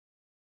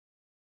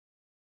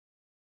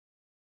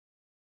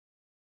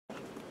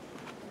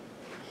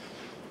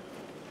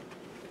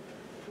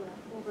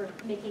We're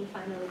making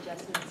final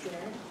adjustments here.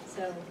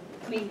 So,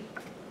 can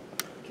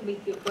we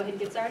go ahead and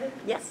get started?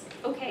 Yes.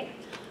 Okay.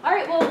 All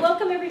right, well,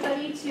 welcome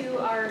everybody to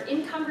our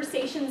In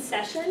Conversation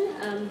session.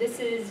 This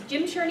is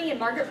Jim Cherney and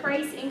Margaret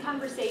Price, In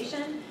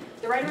Conversation,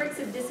 the Rhetorics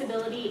of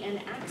Disability and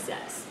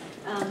Access.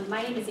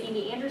 My name is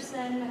Amy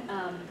Anderson.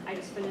 I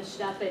just finished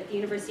up at the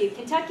University of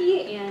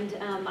Kentucky, and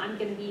I'm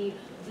going to be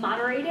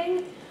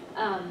moderating.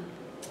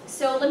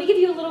 So let me give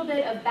you a little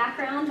bit of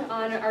background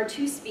on our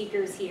two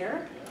speakers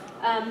here.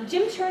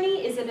 Jim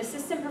Cherney is an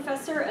assistant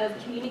professor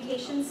of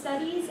communication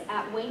studies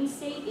at Wayne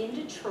State in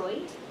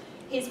Detroit.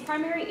 His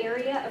primary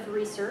area of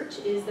research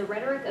is the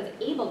rhetoric of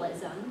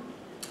ableism,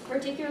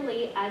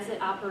 particularly as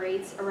it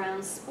operates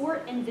around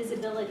sport and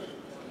visibility.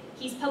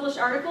 He's published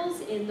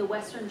articles in the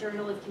Western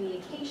Journal of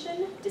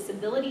Communication,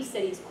 Disability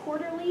Studies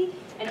Quarterly,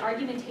 and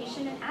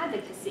Argumentation and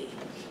Advocacy.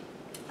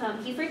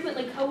 He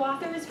frequently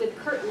co-authors with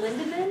Kurt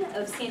Lindemann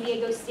of San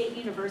Diego State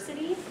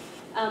University,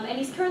 and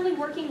he's currently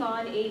working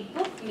on a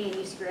book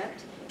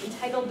manuscript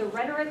entitled The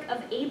Rhetoric of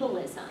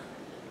Ableism.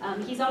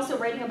 He's also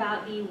writing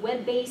about the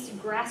web-based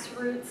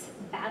grassroots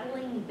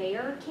Battling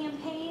Bear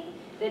campaign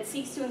that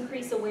seeks to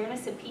increase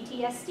awareness of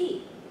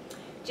PTSD.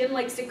 Jim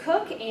likes to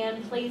cook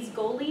and plays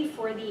goalie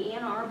for the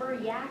Ann Arbor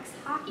Yaks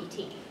hockey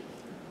team.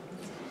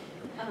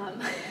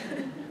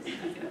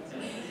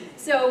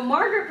 So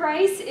Margaret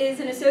Price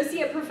is an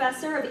associate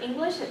professor of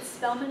English at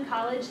Spelman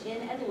College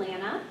in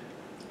Atlanta.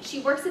 She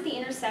works at the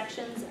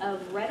intersections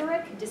of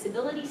rhetoric,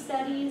 disability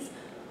studies,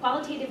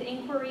 qualitative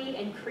inquiry,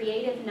 and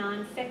creative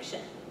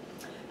nonfiction.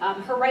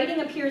 Her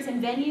writing appears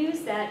in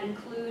venues that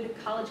include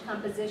college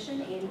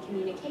composition and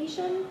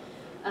communication,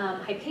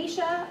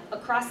 Hypatia,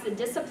 Across the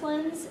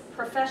Disciplines,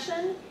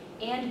 Profession,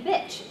 and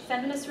Bitch,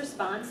 Feminist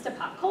Response to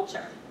Pop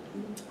Culture.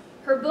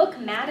 Her book,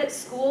 Mad at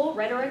School,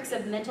 Rhetorics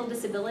of Mental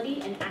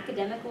Disability and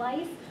Academic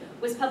Life,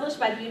 was published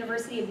by the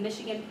University of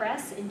Michigan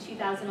Press in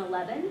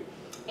 2011,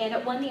 and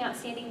it won the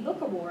Outstanding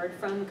Book Award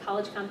from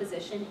College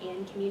Composition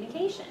and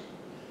Communication.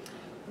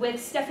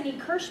 With Stephanie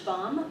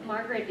Kirschbaum,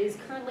 Margaret is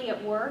currently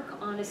at work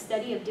on a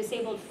study of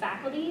disabled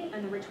faculty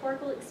and the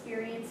rhetorical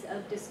experience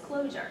of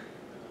disclosure.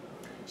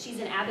 She's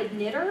an avid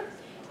knitter,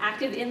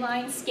 active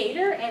inline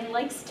skater, and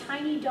likes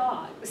tiny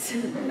dogs.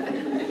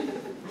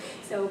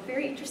 So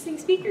very interesting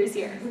speakers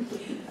here.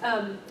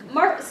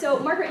 So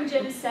Margaret and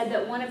Jim said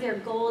that one of their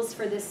goals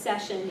for this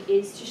session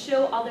is to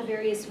show all the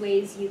various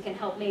ways you can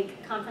help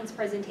make conference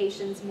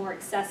presentations more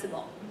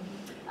accessible.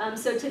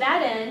 So to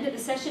that end, the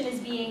session is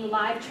being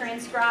live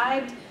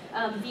transcribed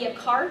via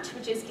CART,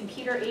 which is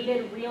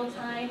computer-aided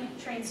real-time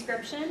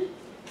transcription.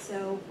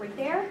 So right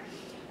there.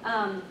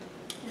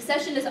 The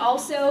session is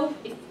also,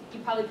 if you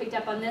probably picked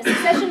up on this, the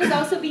session is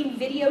also being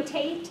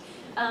videotaped.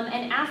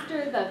 And after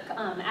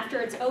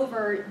it's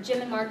over,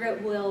 Jim and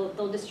Margaret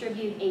they'll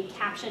distribute a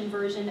captioned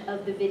version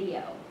of the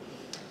video.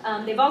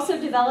 They've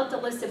also developed a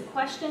list of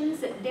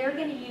questions that they're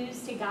going to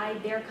use to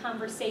guide their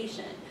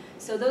conversation.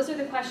 So those are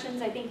the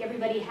questions I think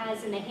everybody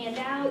has in the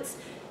handouts.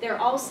 They're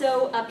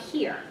also up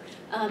here.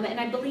 And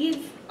I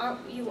believe,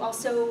 aren't you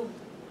also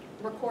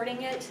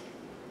recording it?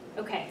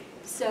 Okay.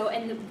 So,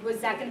 and was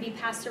that going to be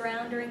passed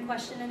around during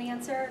question and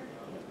answer?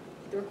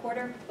 The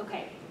recorder?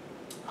 Okay.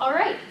 All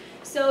right.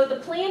 So the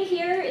plan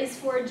here is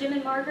for Jim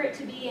and Margaret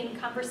to be in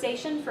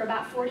conversation for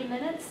about 40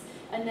 minutes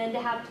and then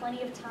to have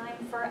plenty of time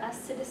for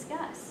us to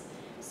discuss.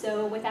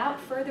 So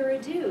without further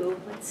ado,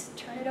 let's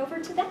turn it over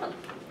to them.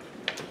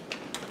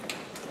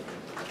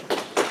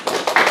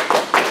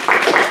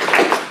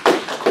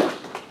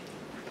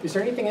 Is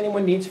there anything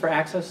anyone needs for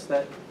access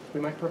that we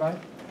might provide?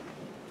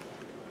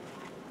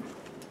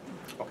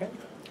 Okay.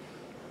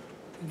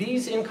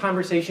 These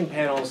in-conversation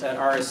panels at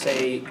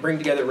RSA bring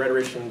together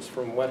rhetoricians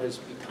from what has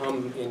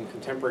become in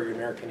contemporary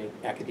American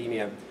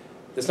academia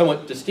the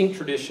somewhat distinct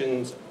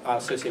traditions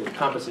associated with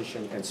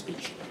composition and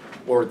speech,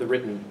 or the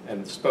written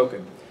and the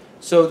spoken.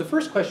 So the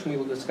first question we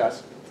will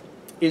discuss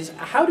is,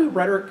 how do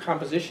rhetoric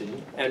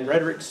composition and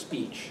rhetoric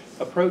speech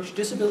approach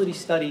disability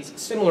studies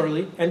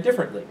similarly and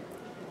differently?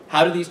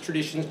 How do these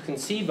traditions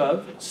conceive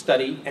of,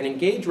 study, and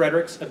engage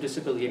rhetorics of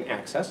disability and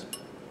access?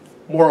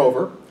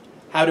 Moreover,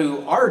 how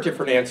do our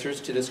different answers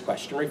to this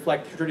question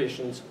reflect the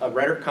traditions of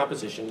rhetoric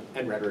composition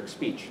and rhetoric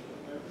speech?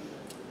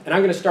 And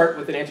I'm going to start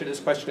with an answer to this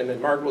question, and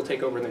then Margaret will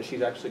take over, and then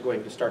she's actually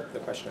going to start the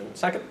question in a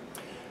second.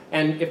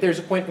 And if there's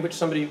a point in which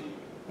somebody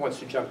wants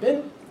to jump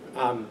in,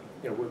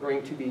 we're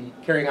going to be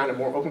carrying on a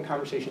more open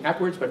conversation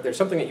afterwards, but if there's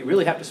something that you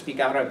really have to speak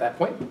out on at that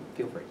point,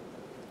 feel free.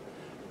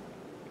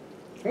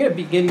 I'm going to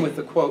begin with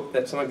the quote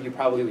that some of you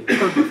probably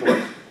heard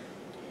before.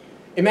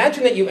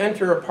 Imagine that you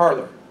enter a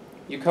parlor.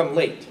 You come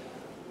late.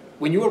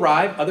 When you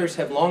arrive, others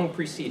have long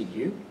preceded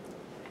you,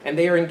 and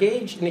they are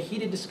engaged in a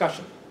heated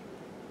discussion.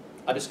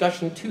 A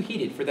discussion too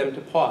heated for them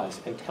to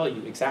pause and tell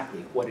you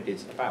exactly what it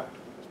is about.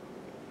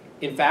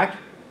 In fact,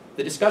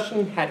 the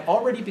discussion had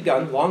already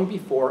begun long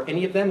before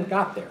any of them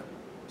got there,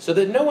 so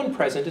that no one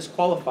present is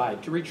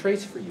qualified to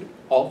retrace for you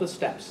all the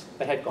steps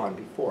that had gone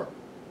before.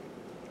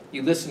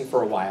 You listen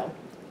for a while,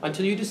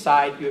 until you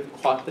decide you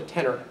have caught the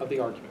tenor of the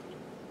argument.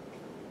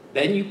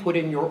 Then you put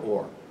in your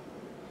oar.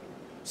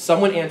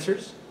 Someone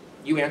answers,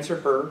 you answer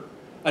her,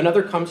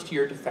 another comes to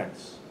your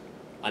defense.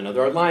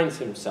 Another aligns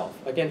himself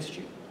against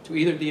you to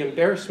either the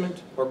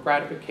embarrassment or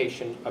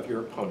gratification of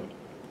your opponent,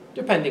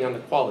 depending on the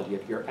quality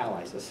of your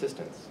ally's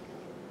assistance.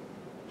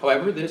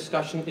 However, the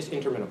discussion is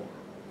interminable.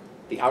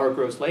 The hour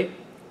grows late,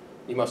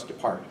 you must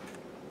depart.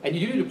 And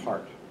you do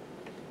depart,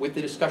 with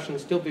the discussion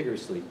still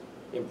vigorously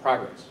in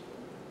progress.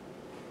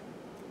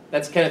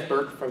 That's Kenneth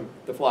Burke from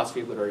The Philosophy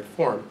of Literary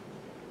Form,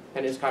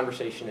 and his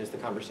conversation is the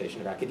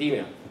conversation of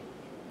academia,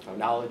 our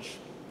knowledge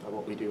of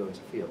what we do as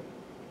a field.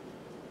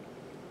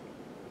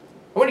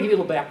 I want to give you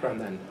a little background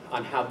then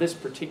on how this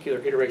particular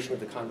iteration of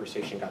the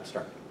conversation got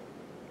started.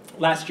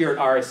 Last year at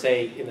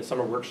RSA, in the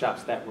summer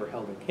workshops that were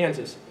held in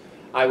Kansas,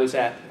 I was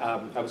at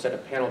a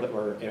panel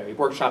a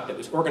workshop that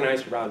was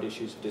organized around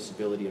issues of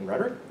disability and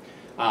rhetoric.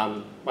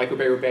 Michael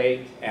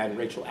Bay and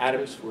Rachel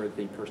Adams were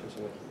the persons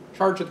in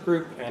charge of the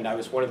group, and I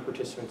was one of the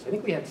participants. I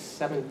think we had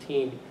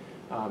 17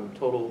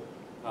 total,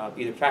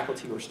 either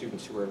faculty or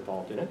students who were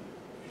involved in it.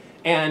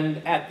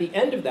 And at the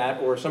end of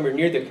that, or somewhere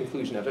near the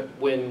conclusion of it,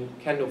 when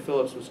Kendall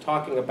Phillips was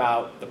talking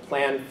about the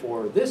plan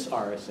for this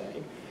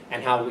RSA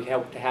and how we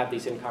hope to have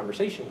these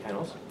in-conversation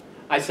panels,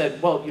 I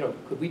said, well,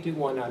 could we do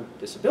one on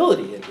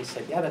disability? And he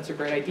said, yeah, that's a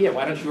great idea.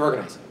 Why don't you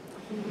organize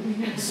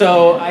it?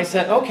 So I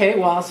said, okay,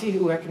 well, I'll see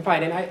who I can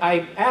find. And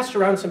I asked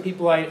around some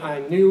people I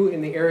knew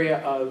in the area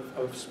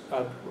of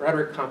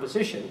rhetoric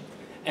composition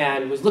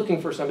and was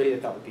looking for somebody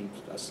that would be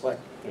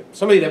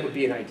somebody that would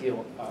be an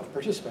ideal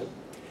participant.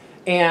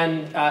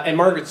 And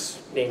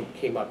Margaret's name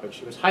came up, and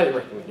she was highly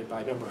recommended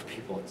by a number of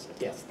people and said,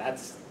 yes,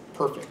 that's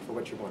perfect for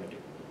what you want to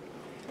do.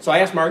 So I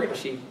asked Margaret, and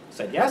she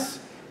said yes.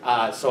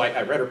 So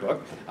I read her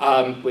book,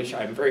 which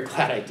I'm very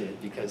glad I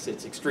did, because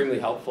it's extremely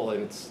helpful,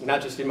 and it's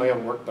not just in my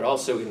own work, but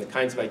also in the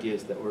kinds of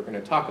ideas that we're going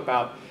to talk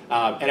about.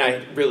 And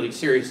I really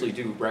seriously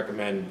do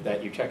recommend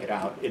that you check it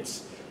out.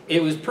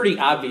 It was pretty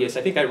obvious.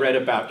 I think I read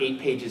about 8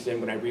 pages in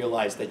when I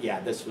realized that,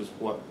 yeah, this was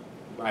what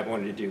I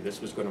wanted to do.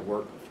 This was going to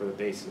work for the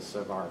basis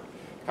of our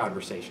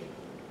conversation.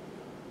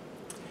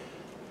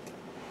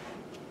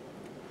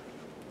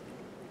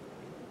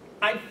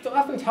 I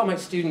often tell my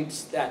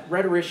students that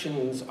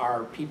rhetoricians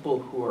are people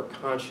who are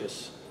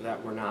conscious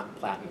that we're not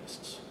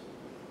Platonists.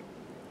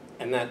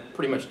 And that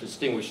pretty much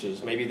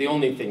distinguishes, maybe the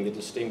only thing that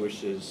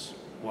distinguishes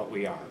what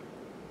we are.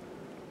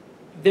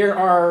 There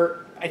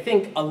are, I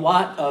think, a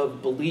lot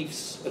of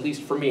beliefs, at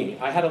least for me,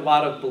 I had a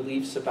lot of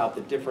beliefs about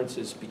the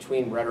differences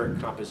between rhetoric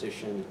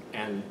composition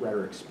and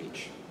rhetoric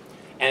speech.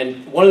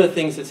 And one of the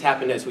things that's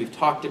happened as we've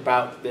talked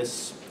about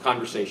this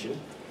conversation,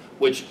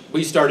 which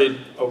we started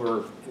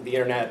over the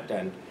internet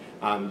and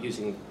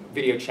using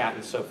video chat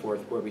and so forth,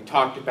 where we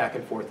talked back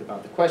and forth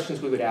about the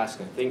questions we would ask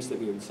and things that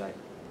we would say,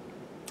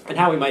 and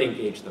how we might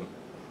engage them.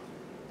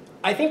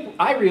 I think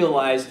I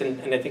realized,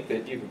 and I think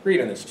that you've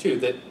agreed on this too,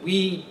 that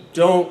we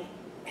don't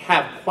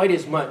have quite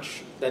as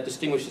much that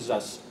distinguishes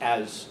us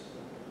as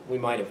we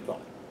might have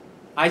thought.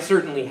 I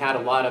certainly had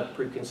a lot of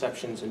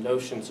preconceptions and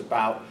notions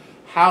about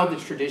how the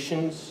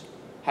traditions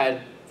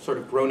had sort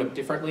of grown up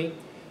differently.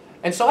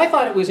 And so I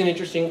thought it was an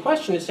interesting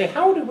question to say,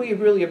 how do we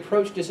really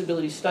approach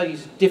disability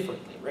studies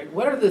differently, right?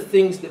 What are the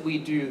things that we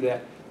do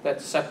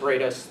that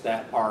separate us,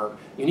 that are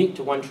unique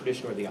to one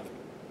tradition or the other?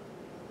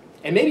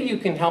 And maybe you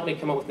can help me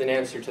come up with an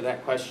answer to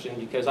that question,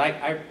 because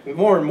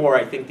more and more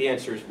I think the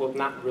answer is, well,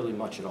 not really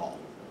much at all.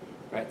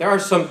 Right? There are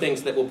some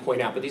things that we'll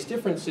point out, but these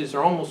differences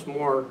are almost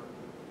more,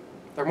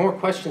 they're more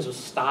questions of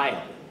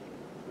style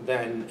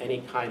than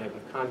any kind of a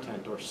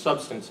content or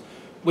substance,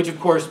 which of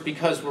course,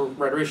 because we're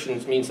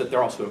rhetoricians, means that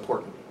they're also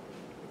important.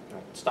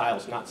 Right? Style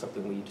is not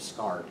something we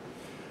discard.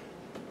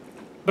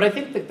 But I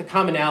think that the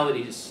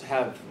commonalities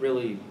have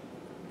really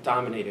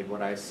dominated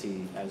what I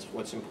see as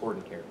what's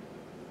important here.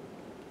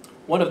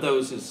 One of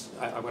those is,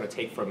 I want to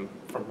take from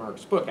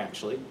Mark's book,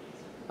 actually.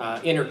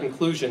 In her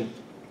conclusion,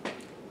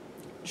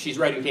 she's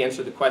writing to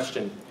answer the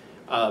question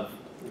of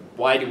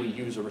why do we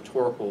use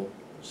rhetorical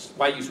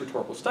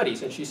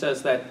studies? And she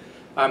says that,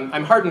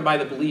 I'm heartened by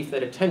the belief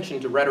that attention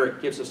to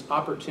rhetoric gives us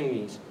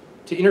opportunities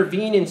to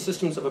intervene in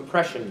systems of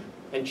oppression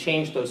and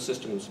change those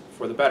systems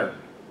for the better.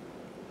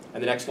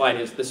 And the next line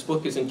is, this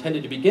book is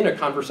intended to begin a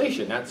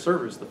conversation, not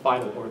serve as the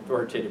final or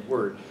authoritative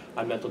word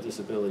on mental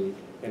disability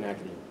in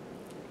academia.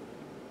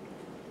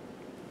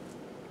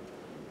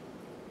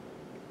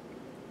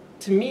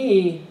 To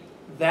me,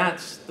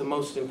 that's the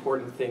most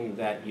important thing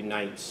that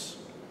unites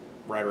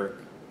rhetoric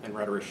and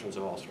rhetoricians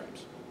of all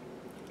stripes.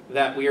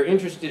 That we are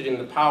interested in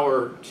the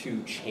power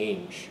to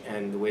change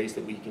and the ways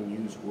that we can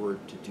use word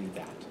to do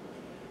that.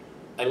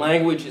 A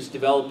language is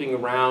developing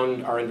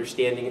around our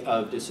understanding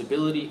of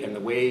disability and the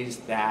ways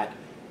that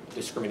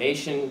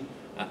discrimination,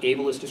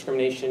 ableist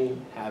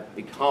discrimination, have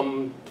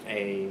become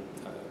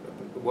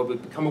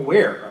we've become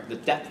aware of the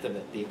depth of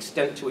it, the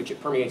extent to which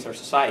it permeates our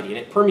society. And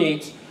it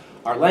permeates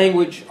our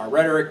language, our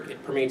rhetoric,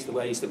 it permeates the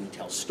ways that we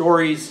tell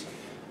stories,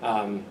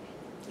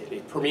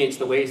 it permeates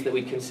the ways that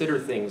we consider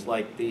things,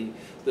 like the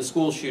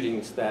school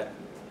shootings that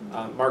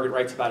Margaret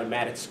writes about in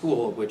Mad at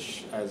School,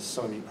 which, as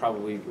some of you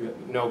probably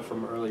know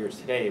from earlier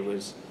today,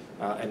 was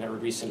and a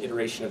recent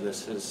iteration of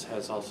this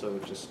has also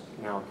just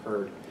now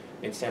occurred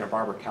in Santa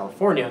Barbara,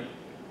 California.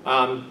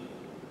 And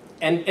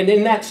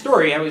in that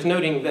story, I was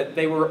noting that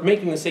they were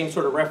making the same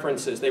sort of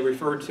references. They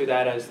referred to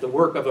that as the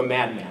work of a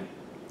madman.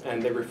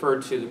 And they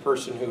referred to the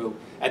person who,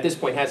 at this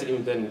point, hasn't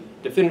even been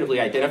definitively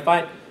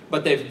identified,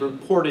 but they've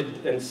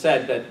reported and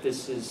said that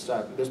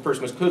this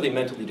person was clearly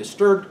mentally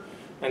disturbed,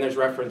 and there's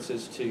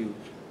references to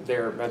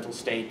their mental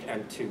state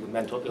and to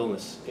mental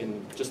illness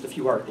in just a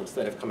few articles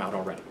that have come out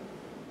already.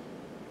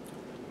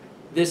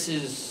 This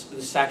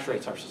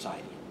saturates our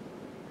society.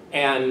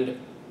 And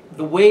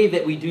the way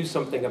that we do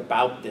something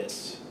about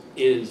this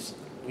is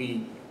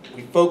we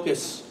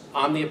focus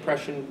on the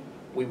oppression,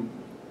 we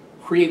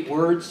create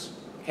words.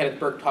 Kenneth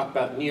Burke talked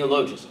about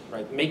neologism,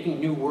 right?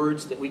 Making new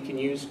words that we can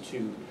use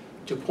to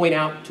point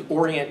out, to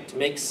orient, to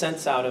make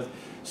sense out of,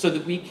 so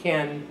that we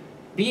can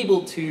be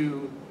able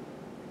to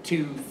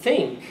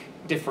think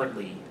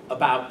differently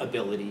about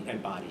ability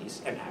and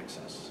bodies and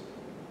access.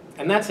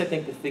 And that's, I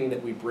think, the thing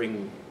that we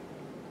bring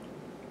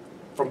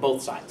from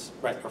both sides,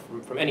 right? Or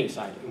from any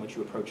side in which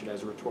you approach it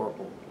as a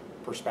rhetorical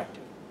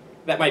perspective.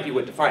 That might be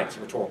what defines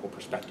a rhetorical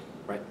perspective,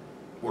 right?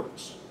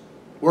 Words.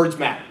 Words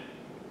matter.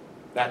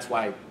 That's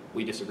why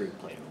we disagree with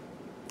Plato.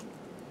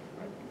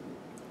 Right?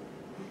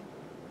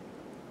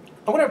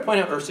 I want to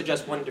point out or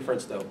suggest one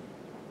difference, though.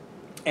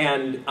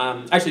 And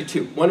actually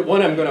two.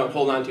 One I'm going to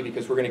hold on to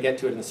because we're going to get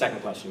to it in the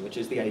second question, which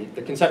is the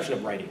conception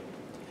of writing.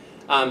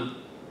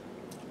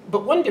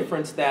 But one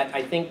difference that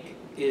I think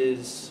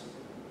is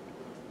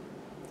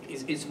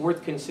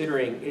worth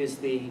considering is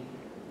the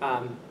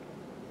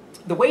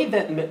way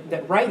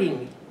that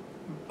writing,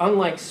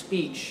 unlike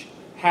speech,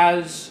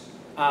 has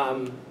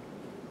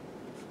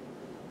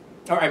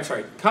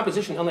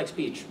composition, unlike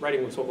speech,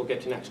 writing was what we'll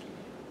get to next.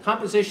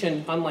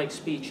 Composition, unlike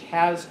speech,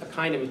 has a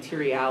kind of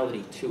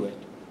materiality to it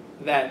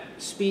that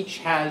speech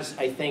has,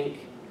 I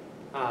think,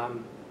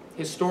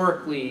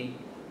 historically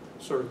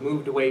sort of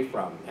moved away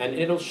from. And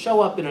it'll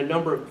show up in a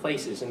number of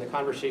places in the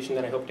conversation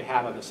that I hope to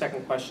have on the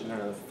second question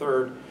and on the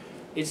third.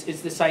 It's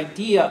this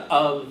idea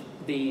of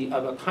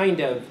a kind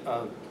of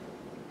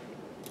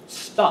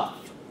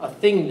stuff, a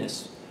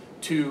thingness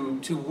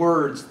to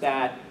words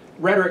that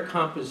rhetoric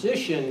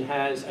composition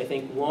has, I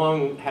think,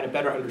 long had a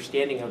better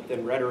understanding of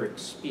than rhetoric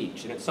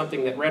speech. And it's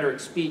something that rhetoric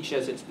speech,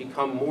 as it's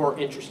become more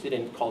interested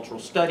in cultural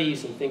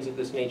studies and things of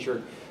this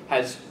nature,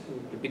 has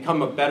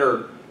become a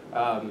better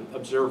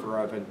observer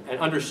of and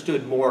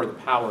understood more the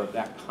power of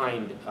that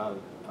kind of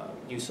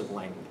use of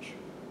language.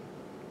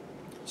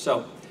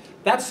 So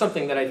that's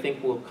something that I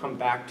think we'll come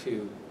back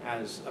to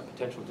as a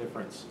potential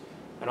difference,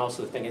 and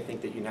also the thing I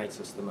think that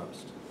unites us the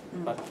most.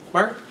 But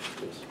Margaret,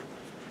 please.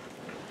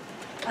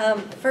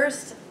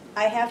 First,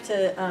 I have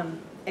to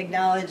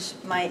acknowledge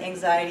my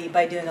anxiety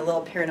by doing a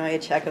little paranoia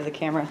check of the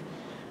camera.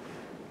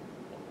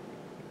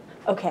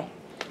 Okay.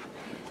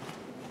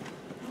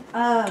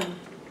 I've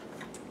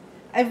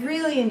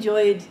really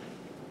enjoyed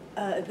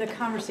the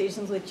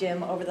conversations with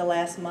Jim over the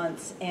last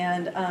months,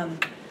 and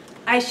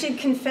I should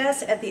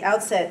confess at the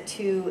outset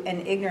to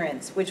an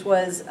ignorance, which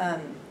was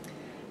an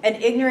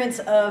ignorance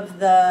of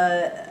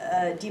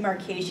the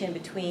demarcation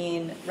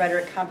between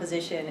rhetoric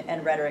composition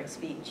and rhetoric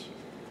speech.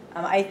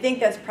 I think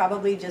that's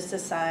probably just a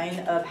sign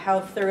of how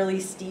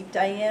thoroughly steeped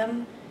I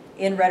am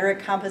in rhetoric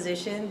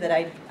composition that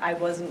I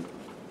wasn't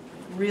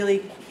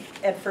really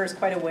at first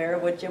quite aware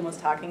of what Jim was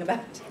talking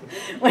about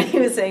when he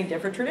was saying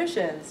different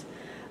traditions.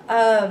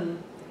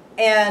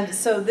 And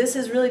so this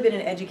has really been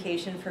an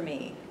education for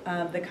me,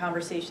 the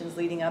conversations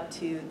leading up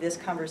to this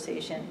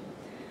conversation.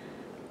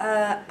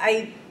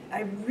 I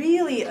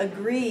really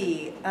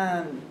agree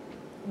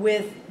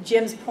with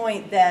Jim's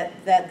point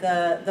that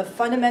the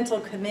fundamental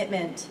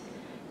commitment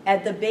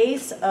at the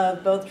base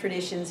of both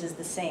traditions is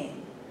the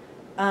same.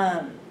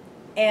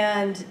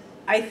 And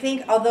I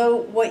think, although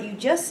what you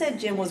just said,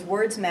 Jim, was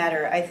words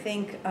matter, I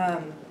think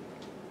I'm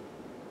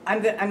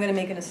going to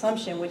make an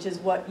assumption, which is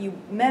what you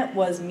meant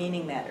was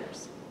meaning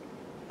matters.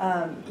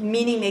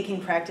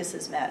 Meaning-making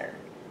practices matter,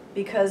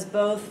 because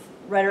both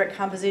rhetoric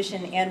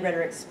composition and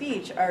rhetoric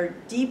speech are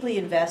deeply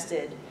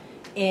invested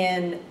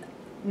in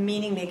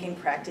meaning-making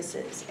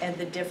practices and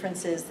the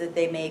differences that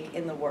they make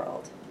in the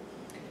world.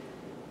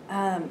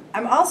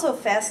 I'm also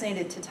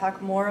fascinated to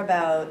talk more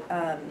about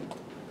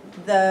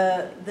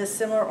the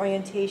similar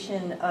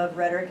orientation of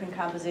rhetoric and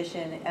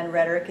composition and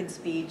rhetoric and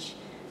speech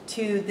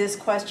to this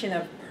question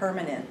of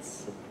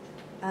permanence.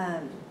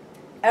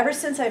 Ever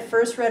since I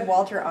first read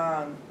Walter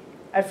Ong's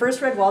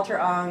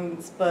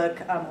book,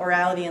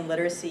 Orality and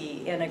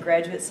Literacy, in a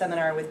graduate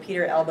seminar with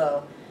Peter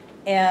Elbow.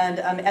 And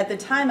at the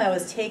time, I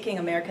was taking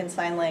American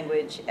Sign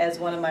Language as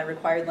one of my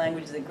required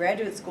languages in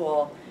graduate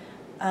school.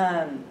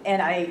 And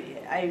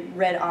I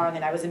read Ong,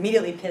 and I was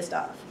immediately pissed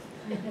off.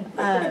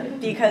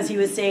 Because he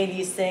was saying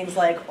these things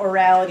like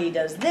orality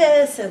does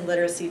this and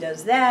literacy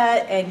does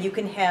that, and you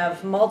can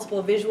have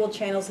multiple visual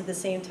channels at the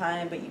same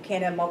time, but you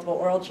can't have multiple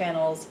oral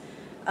channels.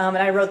 And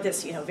I wrote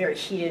this, very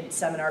heated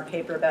seminar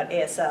paper about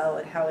ASL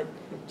and how it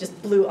just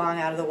blew Ong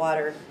out of the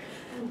water.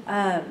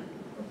 And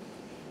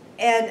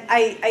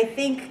I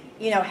think,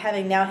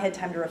 having now had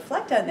time to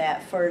reflect on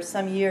that for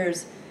some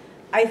years,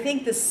 I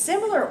think the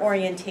similar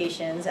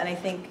orientations, and I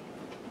think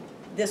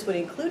this would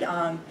include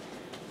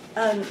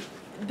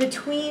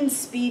between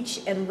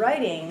speech and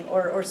writing,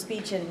 or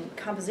speech and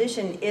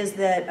composition, is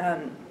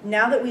that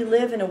now that we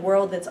live in a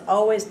world that's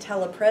always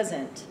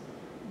telepresent,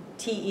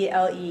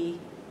 T-E-L-E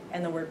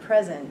and the word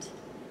present,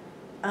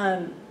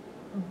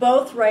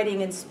 both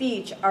writing and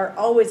speech are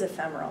always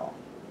ephemeral,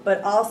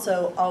 but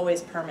also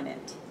always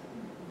permanent.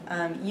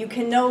 You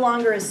can no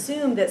longer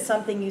assume that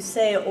something you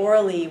say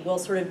orally will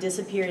sort of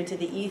disappear into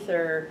the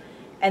ether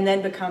and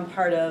then become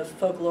part of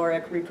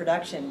folkloric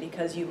reproduction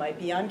because you might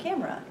be on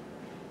camera.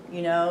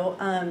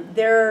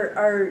 There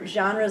are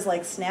genres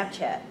like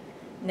Snapchat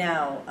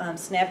now.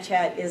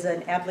 Snapchat is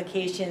an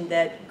application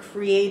that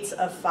creates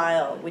a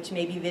file, which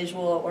may be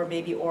visual or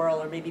maybe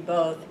oral or maybe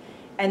both,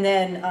 and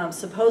then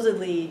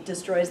supposedly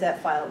destroys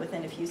that file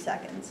within a few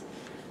seconds.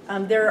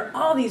 There are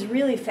all these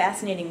really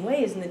fascinating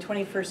ways in the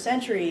 21st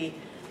century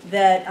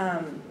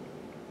that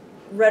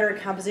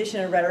rhetoric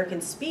composition and rhetoric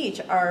and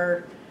speech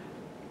are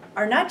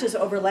not just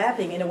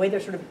overlapping. In a way, they're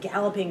sort of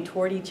galloping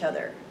toward each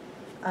other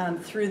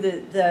through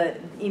the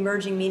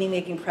emerging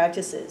meaning-making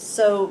practices.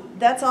 So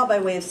that's all by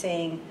way of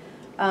saying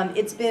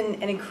it's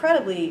been an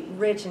incredibly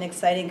rich and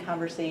exciting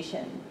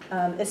conversation,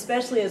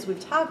 especially as we've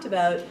talked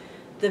about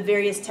the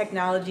various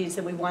technologies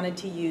that we wanted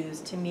to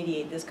use to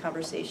mediate this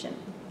conversation.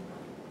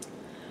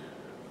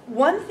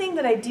 One thing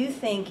that I do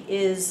think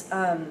is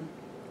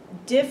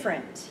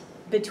different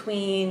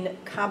between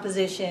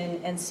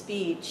composition and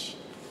speech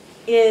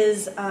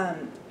is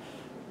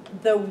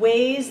the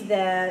ways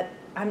that,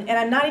 and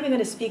I'm not even going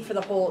to speak for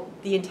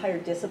the entire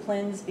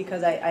disciplines,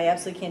 because I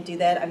absolutely can't do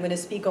that. I'm going to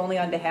speak only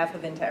on behalf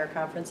of entire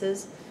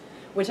conferences,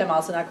 which I'm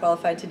also not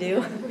qualified to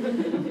do.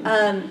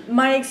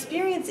 My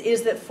experience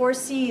is that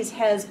 4Cs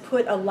has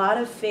put a lot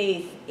of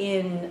faith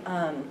in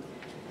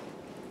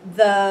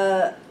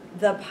the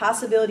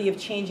possibility of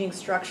changing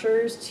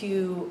structures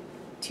to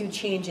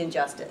change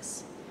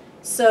injustice.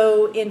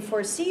 So in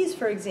 4Cs,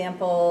 for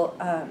example,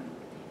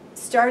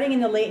 starting in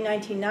the late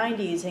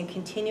 1990s and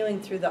continuing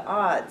through the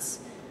aughts,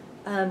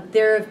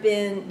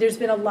 there's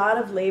been a lot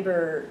of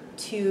labor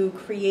to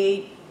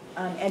create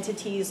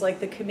entities like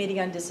the Committee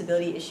on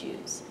Disability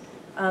Issues,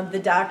 the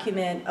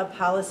document A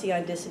Policy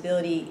on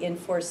Disability in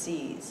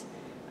 4Cs,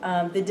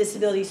 the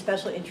Disability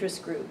Special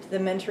Interest Group, the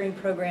mentoring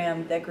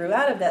program that grew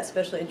out of that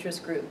special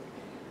interest group,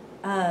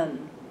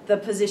 the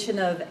position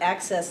of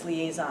access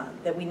liaison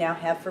that we now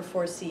have for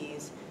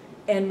 4Cs,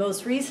 and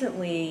most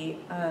recently,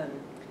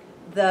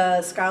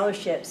 the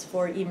scholarships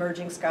for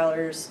emerging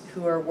scholars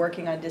who are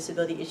working on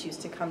disability issues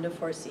to come to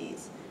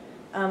 4Cs.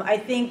 I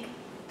think,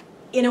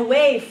 in a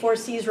way,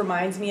 4Cs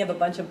reminds me of a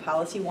bunch of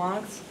policy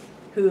wonks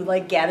who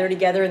gather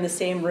together in the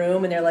same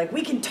room and they're like,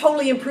 we can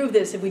totally improve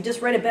this if we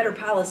just write a better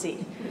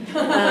policy.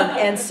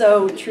 And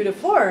so, true to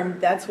form,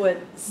 that's what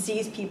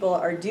Cs people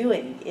are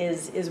doing,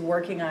 is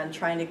working on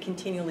trying to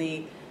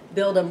continually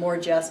build a more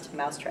just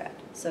mousetrap,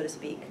 so to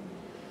speak.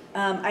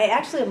 I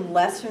actually am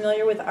less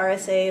familiar with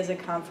RSA as a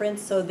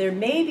conference, so there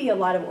may be a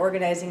lot of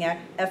organizing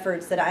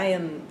efforts that I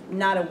am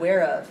not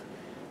aware of.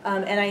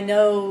 And I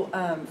know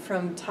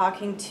from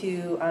talking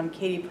to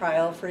Katie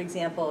Pryl, for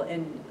example,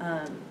 and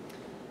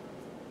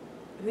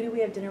who did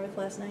we have dinner with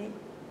last night?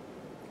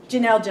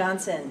 Janelle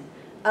Johnson,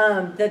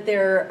 that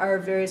there are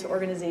various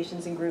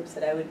organizations and groups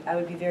that I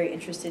would be very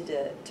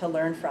interested to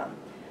learn from.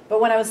 But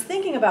when I was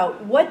thinking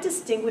about what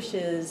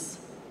distinguishes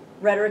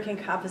rhetoric and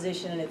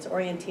composition and its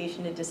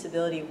orientation to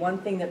disability, one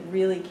thing that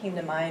really came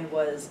to mind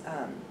was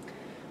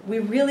we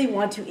really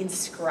want to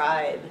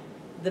inscribe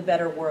the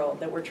better world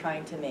that we're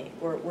trying to make.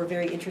 We're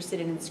very interested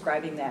in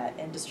inscribing that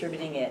and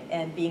distributing it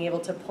and being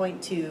able to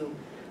point to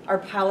our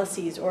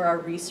policies or our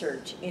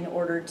research in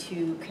order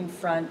to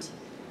confront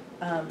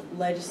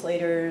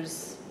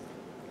legislators,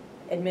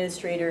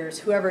 administrators,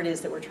 whoever it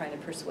is that we're trying to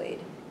persuade.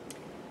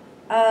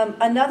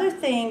 Another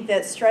thing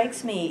that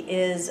strikes me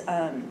is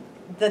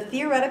the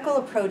theoretical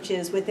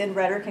approaches within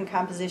rhetoric and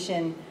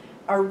composition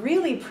are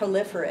really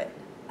proliferate.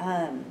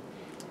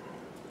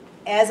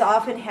 As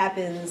often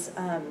happens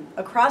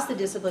across the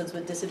disciplines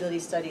with disability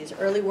studies,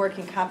 early work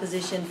in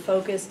composition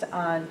focused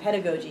on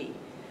pedagogy,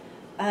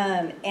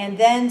 and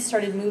then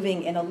started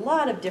moving in a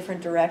lot of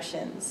different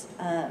directions.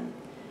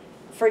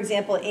 For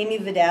example, Amy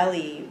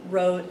Vidali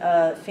wrote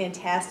a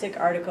fantastic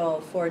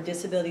article for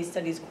Disability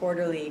Studies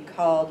Quarterly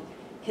called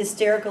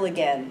Hysterical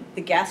Again,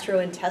 the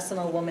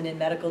Gastrointestinal Woman in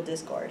Medical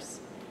Discourse.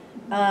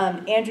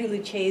 Andrew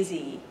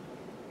Lucchesi,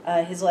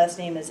 his last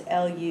name is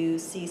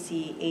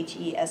Lucchesi,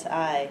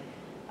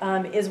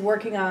 is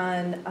working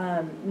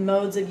on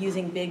modes of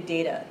using big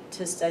data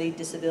to study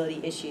disability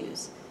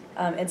issues,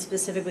 and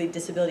specifically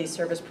disability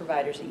service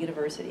providers at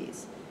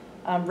universities.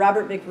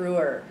 Robert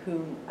McRuer,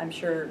 who I'm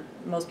sure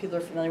most people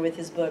are familiar with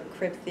his book,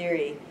 Crip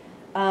Theory,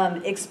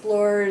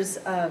 explores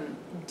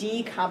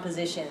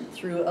decomposition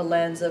through a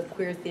lens of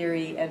queer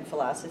theory and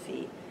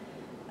philosophy.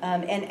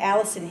 And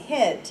Allison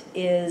Hitt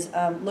is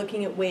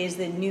looking at ways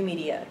that new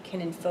media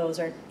can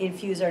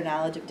infuse our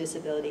knowledge of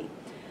disability.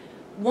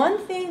 One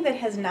thing that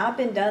has not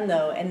been done,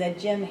 though, and that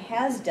Jim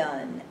has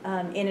done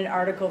in an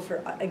article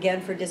for,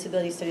 again, for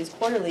Disability Studies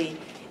Quarterly,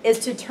 is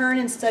to turn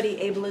and study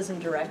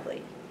ableism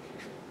directly.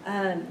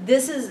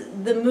 This is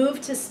the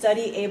move to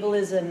study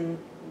ableism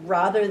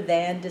rather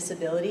than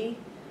disability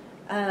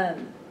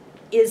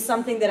is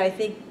something that I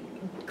think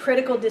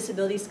critical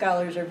disability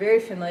scholars are very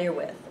familiar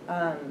with.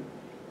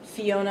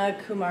 Fiona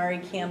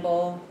Kumari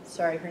Campbell,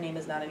 sorry, her name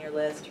is not on your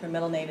list. Her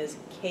middle name is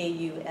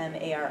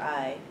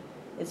Kumari.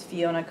 It's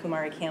Fiona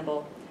Kumari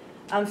Campbell.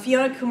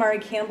 Fiona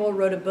Kumari Campbell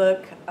wrote a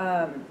book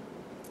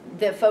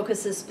that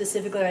focuses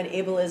specifically on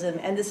ableism,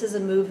 and this is a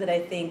move that I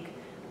think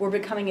we're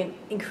becoming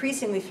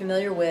increasingly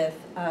familiar with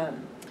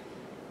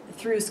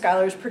through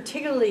scholars,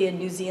 particularly in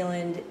New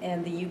Zealand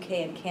and the UK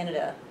and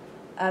Canada.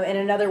 And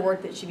another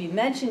work that should be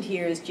mentioned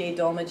here is Jay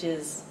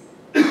Dolmage's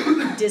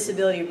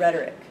Disability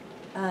Rhetoric.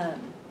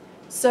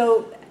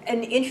 So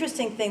an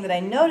interesting thing that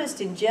I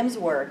noticed in Jim's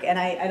work, and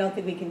I don't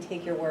think we can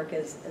take your work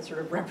as sort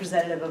of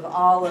representative of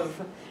all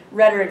of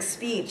Rhetoric's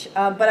speech,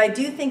 but I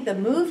do think the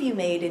move you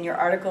made in your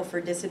article for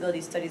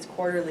Disability Studies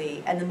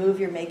Quarterly and the move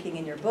you're making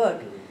in your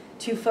book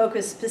to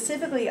focus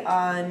specifically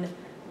on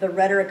the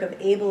rhetoric of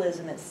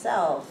ableism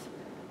itself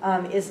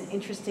is an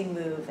interesting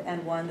move,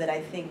 and one that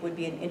I think would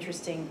be an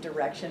interesting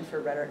direction for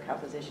rhetoric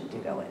composition to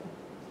go in.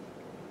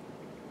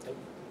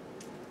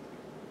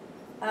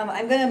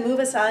 I'm going to move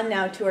us on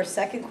now to our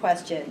second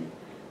question.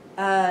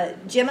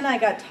 Jim and I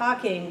got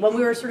talking, when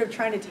we were sort of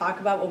trying to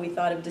talk about what we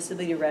thought of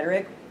disability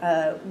rhetoric,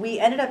 we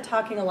ended up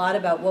talking a lot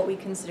about what we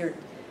considered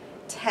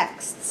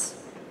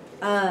texts.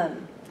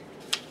 In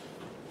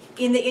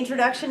the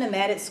introduction to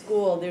Mad at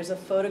School, there's a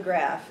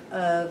photograph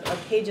of a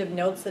page of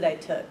notes that I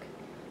took.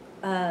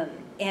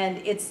 And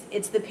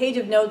it's the page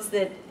of notes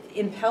that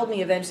impelled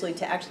me eventually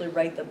to actually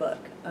write the book.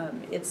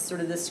 It's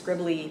sort of this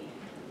scribbly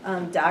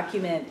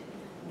document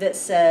that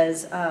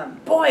says,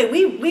 boy,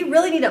 we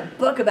really need a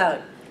book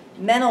about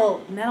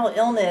mental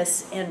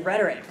illness and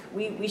rhetoric.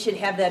 We should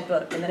have that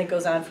book. And then it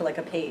goes on for like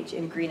a page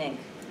in green ink.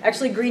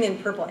 Actually green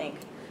and purple ink.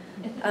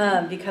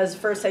 Because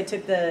first I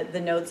took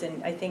the notes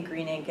in, I think,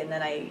 green ink, and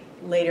then I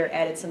later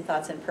added some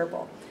thoughts in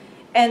purple.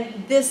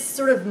 And this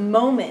sort of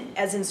moment,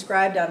 as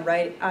inscribed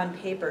on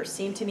paper,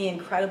 seemed to me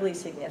incredibly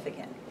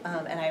significant.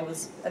 And I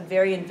was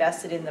very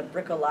invested in the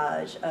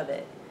bricolage of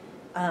it.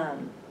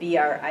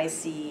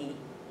 BRICOLAGE.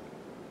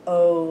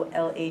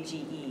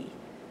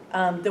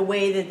 The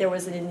way that there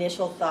was an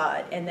initial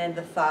thought, and then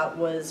the thought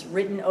was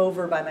written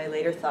over by my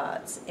later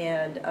thoughts,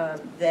 and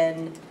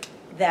then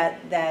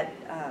that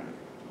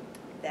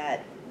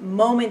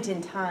moment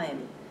in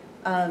time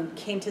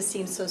came to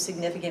seem so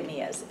significant to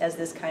me as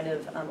this kind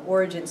of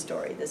origin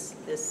story,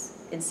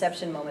 this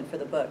inception moment for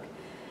the book.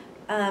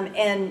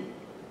 And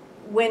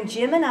when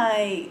Jim and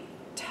I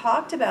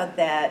talked about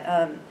that,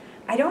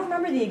 I don't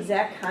remember the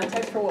exact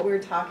context for what we were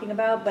talking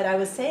about, but I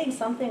was saying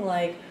something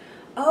like,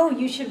 oh,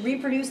 you should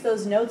reproduce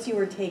those notes you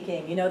were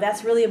taking. You know,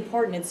 that's really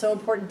important. It's so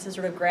important to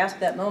sort of grasp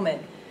that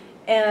moment.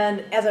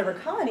 And as I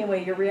recall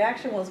anyway, your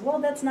reaction was, well,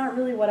 that's not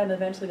really what I'm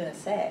eventually going to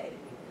say.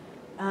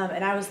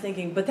 And I was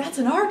thinking, but that's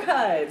an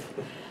archive.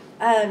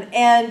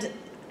 And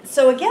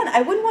so again,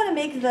 I wouldn't want to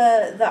make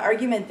the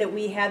argument that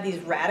we have these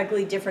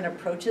radically different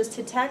approaches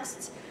to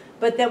texts,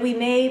 but that we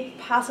may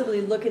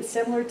possibly look at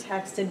similar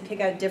texts and pick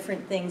out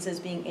different things as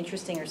being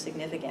interesting or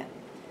significant.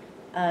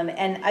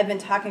 And I've been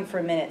talking for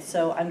a minute,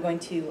 so I'm going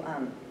to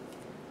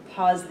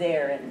pause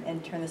there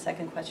and turn the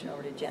second question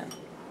over to Jim.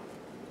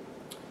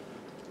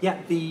 Yeah,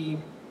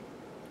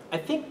 I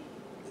think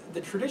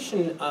the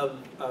tradition of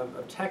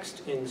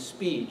text in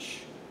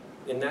speech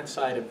in that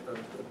side of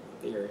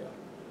the area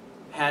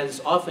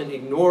has often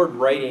ignored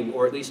writing,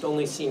 or at least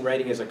only seen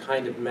writing as a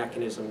kind of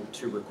mechanism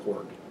to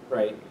record,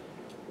 right?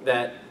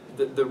 That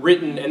the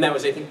written, and that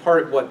was, I think,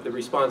 part of what the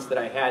response that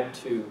I had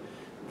to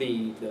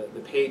the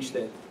page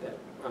that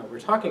we're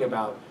talking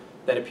about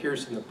that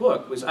appears in the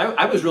book was,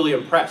 I was really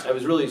impressed. I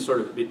was really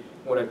sort of,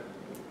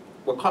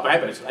 what caught my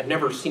eye was I'd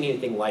never seen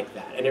anything like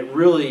that. And it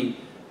really,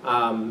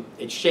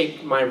 it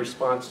shaped my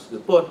response to the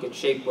book. It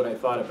shaped what I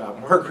thought about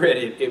Margaret.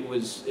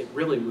 It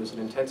really was an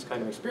intense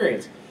kind of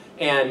experience.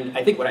 And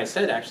I think what I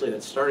said actually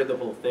that started the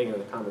whole thing, or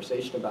the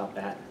conversation about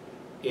that,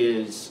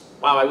 is,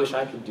 wow, I wish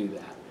I could do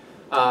that.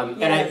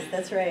 Yes,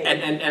 that's right.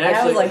 And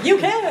I was like, you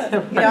can. You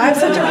know, I'm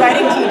such a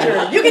writing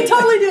teacher. You can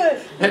totally do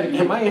it.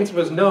 And my answer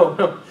was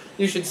no.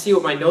 You should see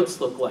what my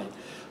notes look like.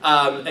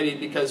 I mean,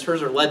 because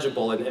hers are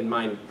legible and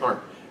mine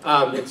aren't.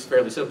 It's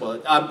fairly simple.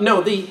 But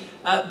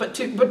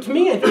to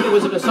me, I think it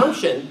was an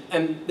assumption,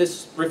 and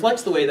this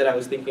reflects the way that I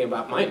was thinking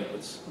about my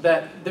notes,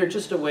 that they're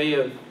just a way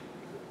of,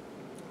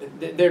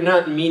 they're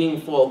not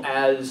meaningful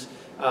as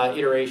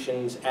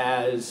iterations,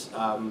 as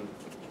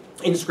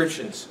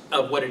inscriptions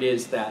of what it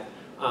is that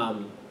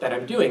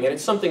I'm doing. And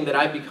it's something that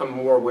I've become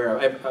more aware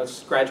of. I'm a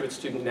graduate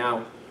student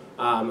now.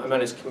 I'm on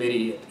his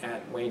committee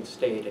at Wayne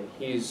State, and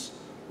he's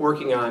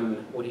working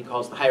on what he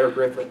calls the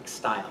hieroglyphic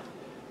style.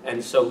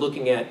 And so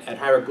looking at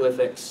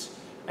hieroglyphics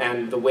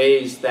and the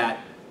ways that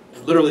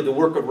literally the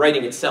work of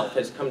writing itself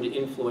has come to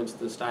influence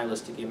the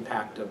stylistic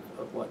impact of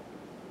what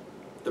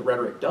the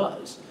rhetoric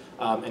does.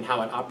 and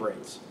how it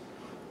operates.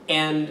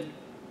 And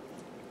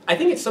I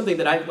think it's something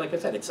that like I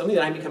said, it's something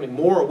that I'm becoming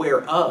more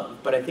aware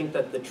of, but I think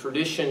that the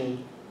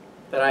tradition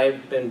that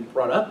I've been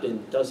brought up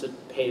in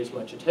doesn't pay as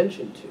much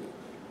attention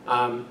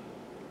to.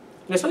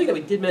 Something that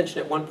we did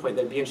mention at one point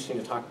that would be interesting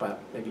to talk about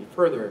maybe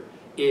further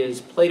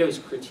is Plato's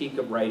critique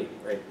of writing,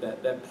 right?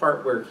 That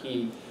part where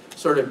he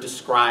sort of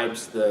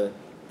describes the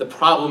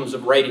problems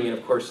of writing, and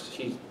of course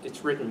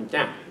it's written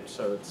down,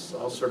 so it's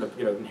all sort of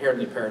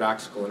inherently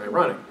paradoxical and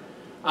ironic.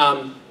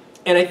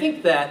 And I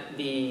think that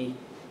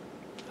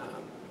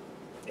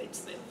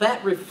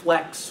that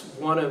reflects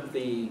one of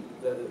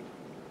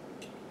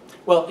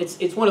well,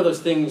 it's one of those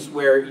things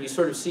where you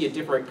sort of see a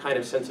different kind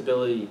of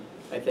sensibility,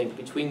 I think,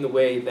 between the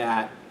way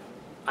that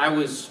I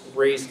was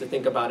raised to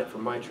think about it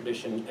from my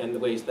tradition and the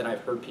ways that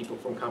I've heard people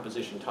from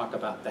composition talk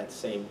about that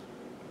same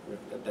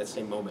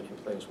moment in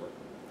Plato's work.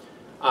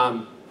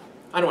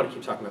 I don't want to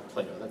keep talking about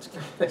Plato.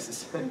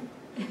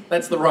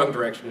 That's the wrong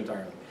direction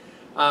entirely.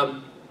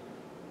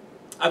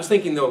 I was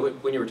thinking, though,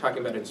 when you were talking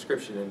about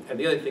inscription, and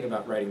the other thing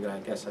about writing that I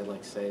guess I'd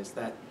like to say is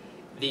that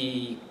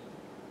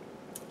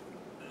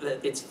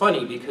it's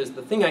funny because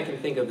the thing I can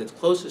think of that's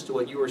closest to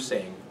what you were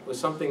saying was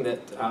something that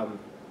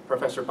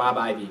Professor Bob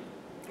Ivey,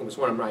 who was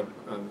one of my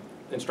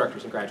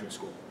instructors in graduate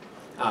school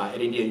at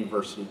Indiana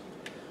University,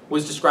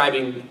 was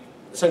describing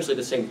essentially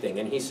the same thing.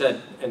 And he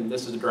said, and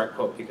this is a direct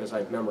quote because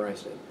I've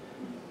memorized it,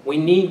 "We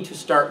need to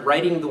start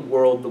writing the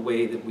world the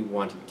way that we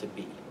want it to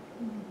be."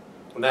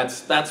 And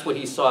that's what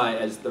he saw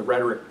as the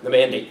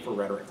mandate for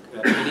rhetoric.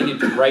 That we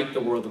needed to write the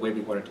world the way we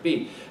want it to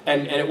be.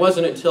 And it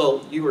wasn't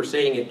until you were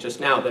saying it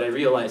just now that I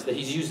realized that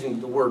he's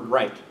using the word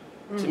right.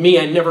 To me,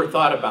 I never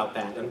thought about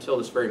that until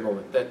this very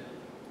moment. That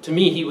to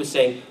me, he was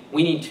saying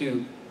we need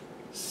to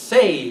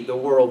say the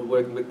world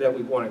that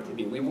we want it to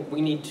be. We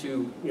need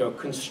to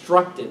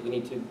construct it. We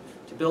need to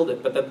build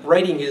it. But the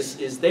writing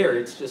is there.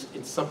 It's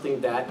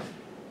something that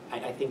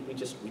I think we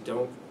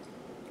don't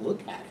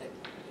look at it.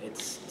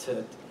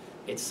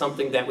 It's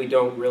something that we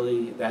don't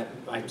really, that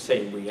I'm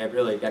saying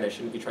again, I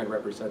shouldn't be trying to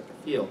represent the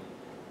field.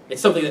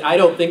 It's something that I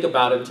don't think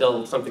about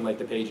until something like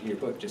the page in your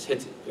book just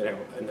hits it,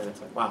 and then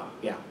it's like, wow,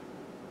 yeah,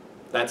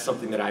 that's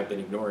something that I've been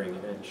ignoring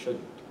and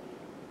shouldn't.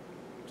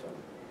 So.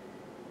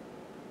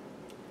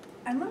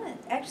 I'm gonna,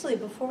 actually,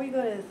 before we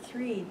go to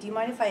 3, do you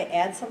mind if I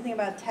add something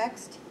about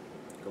text?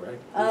 Go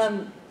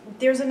ahead.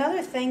 There's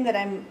another thing that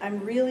I'm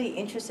really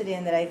interested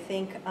in that I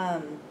think,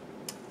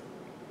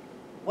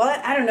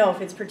 well, I don't know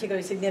if it's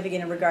particularly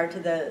significant in regard to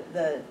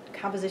the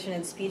composition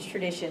and speech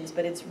traditions,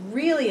 but it's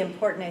really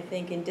important, I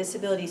think, in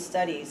disability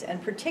studies,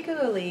 and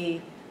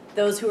particularly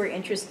those who are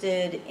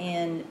interested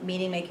in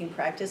meaning-making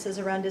practices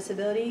around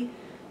disability.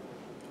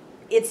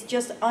 It's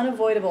just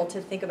unavoidable to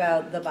think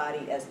about the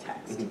body as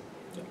text.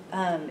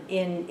 Mm-hmm.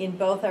 In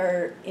both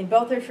our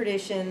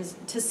traditions,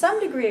 to some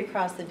degree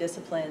across the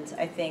disciplines,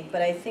 I think,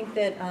 but I think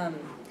that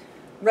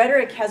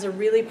rhetoric has a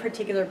really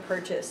particular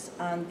purchase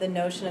on the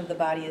notion of the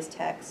body as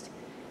text.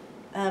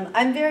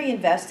 I'm very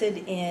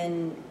invested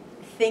in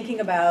thinking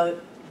about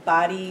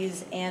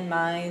bodies and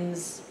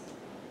minds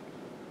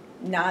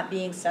not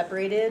being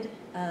separated.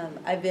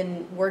 I've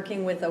been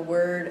working with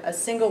a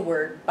single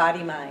word,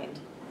 body-mind,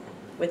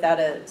 without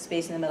a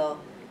space in the middle,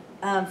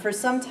 for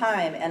some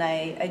time, and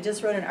I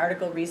just wrote an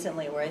article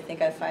recently where I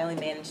think I finally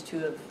managed to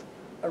have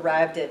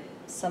arrived at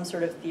some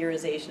sort of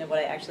theorization of what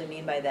I actually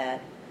mean by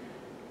that.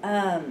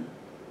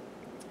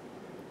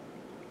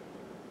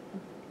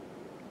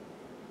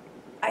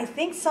 I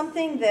think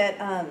something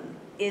that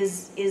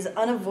is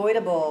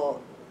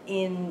unavoidable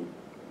in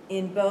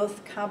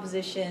both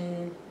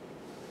composition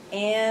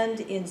and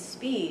in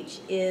speech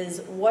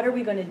is what are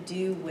we going to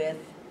do with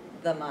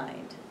the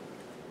mind?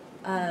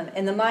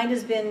 And the mind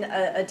has been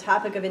a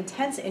topic of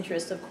intense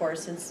interest, of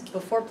course, since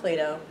before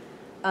Plato.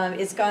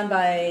 It's gone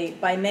by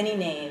many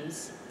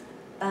names.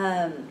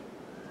 And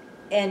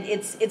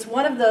it's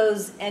one of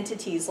those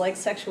entities like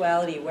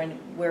sexuality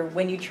where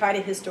when you try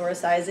to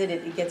historicize it,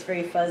 it gets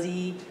very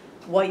fuzzy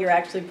what you're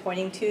actually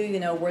pointing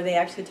to, were they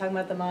actually talking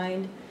about the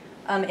mind?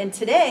 And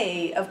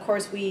today, of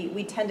course,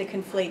 we tend to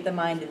conflate the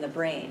mind and the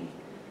brain.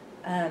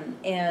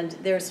 And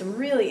there are some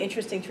really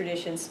interesting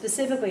traditions,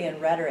 specifically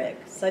in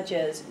rhetoric, such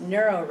as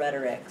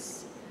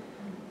neurorhetorics,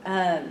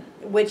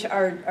 which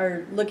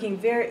are looking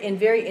in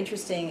very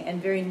interesting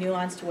and very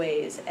nuanced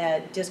ways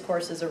at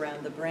discourses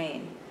around the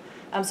brain.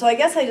 So I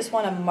guess I just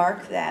want to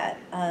mark that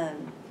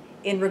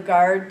in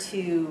regard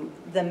to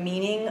the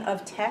meaning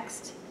of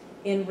text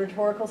in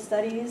rhetorical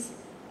studies.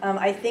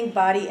 I think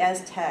body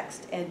as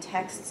text and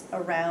texts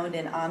around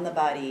and on the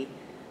body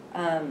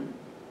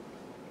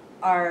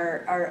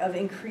are of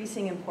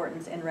increasing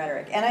importance in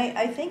rhetoric. And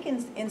I think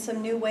in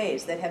some new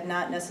ways that have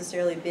not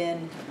necessarily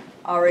been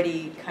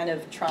already kind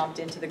of tromped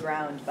into the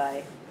ground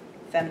by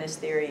feminist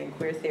theory and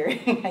queer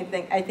theory.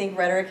 I think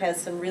rhetoric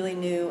has some really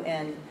new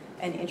and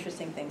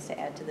interesting things to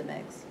add to the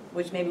mix,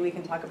 which maybe we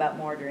can talk about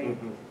more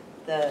during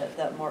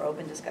the more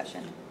open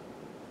discussion.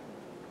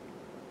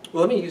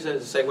 Well, let me use that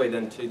as a segue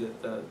then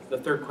to the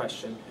third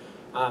question.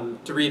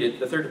 To read it,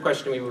 the third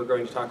question we were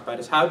going to talk about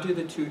is how do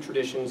the two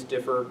traditions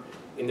differ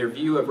in their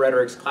view of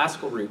rhetoric's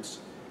classical roots,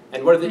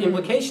 and what are the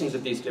implications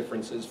of these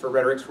differences for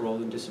rhetoric's role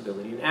in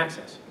disability and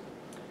access.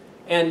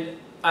 And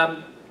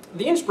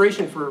the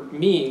inspiration for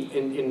me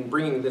in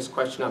bringing this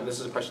question up, this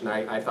is a question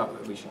I thought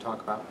that we should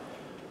talk about,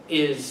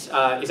 is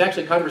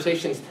actually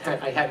conversations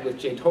that I had with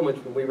Jay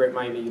Tomlich when we were at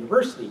Miami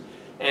University,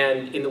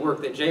 and in the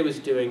work that Jay was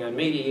doing on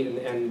Meiji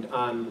and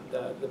on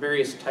the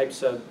various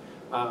types of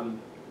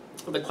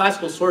the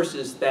classical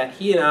sources that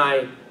he and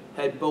I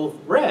had both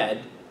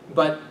read,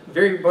 but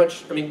very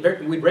much, I mean,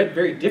 we'd read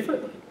very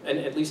differently. And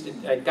at least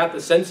I got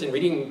the sense in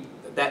reading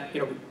that,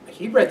 you know,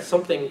 he read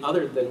something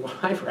other than what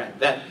I've read,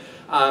 that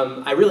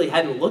I really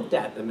hadn't looked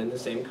at them in the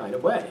same kind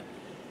of way.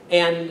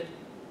 And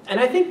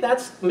I think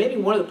that's maybe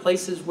one of the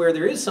places where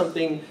there is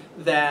something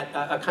that,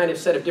 a kind of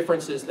set of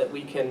differences that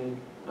we can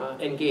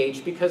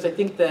engage, because I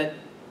think that,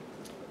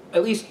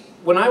 at least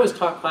when I was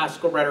taught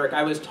classical rhetoric,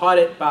 I was taught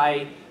it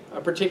by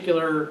a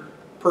particular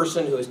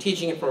person who is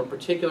teaching it from a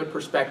particular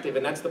perspective,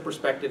 and that's the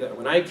perspective that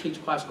when I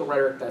teach classical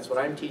rhetoric, that's what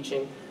I'm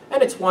teaching,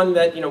 and it's one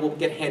that, you know, will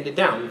get handed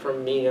down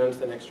from me on to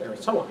the next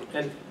generation, and so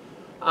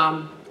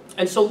on.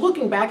 And so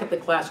looking back at the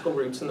classical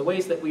roots and the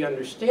ways that we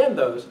understand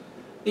those,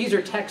 these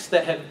are texts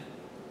that have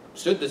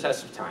stood the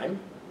test of time.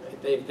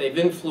 They've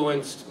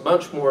influenced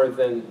much more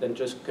than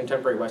just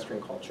contemporary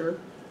Western culture.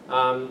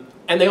 And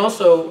they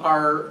also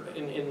are,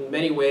 in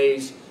many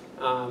ways,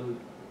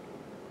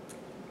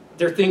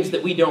 they're things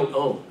that we don't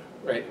own,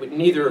 right?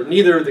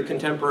 Neither the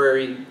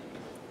contemporary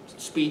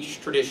speech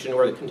tradition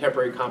or the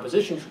contemporary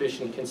composition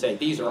tradition can say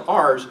these are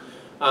ours,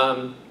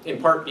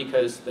 in part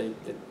because you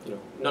know,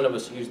 none of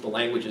us use the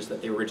languages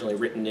that they were originally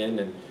written in,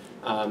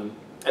 and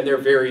they're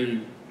very,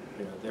 you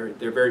know,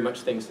 they're very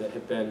much things that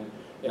have been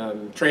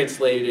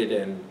translated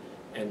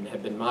and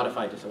have been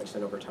modified to some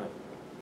extent over time.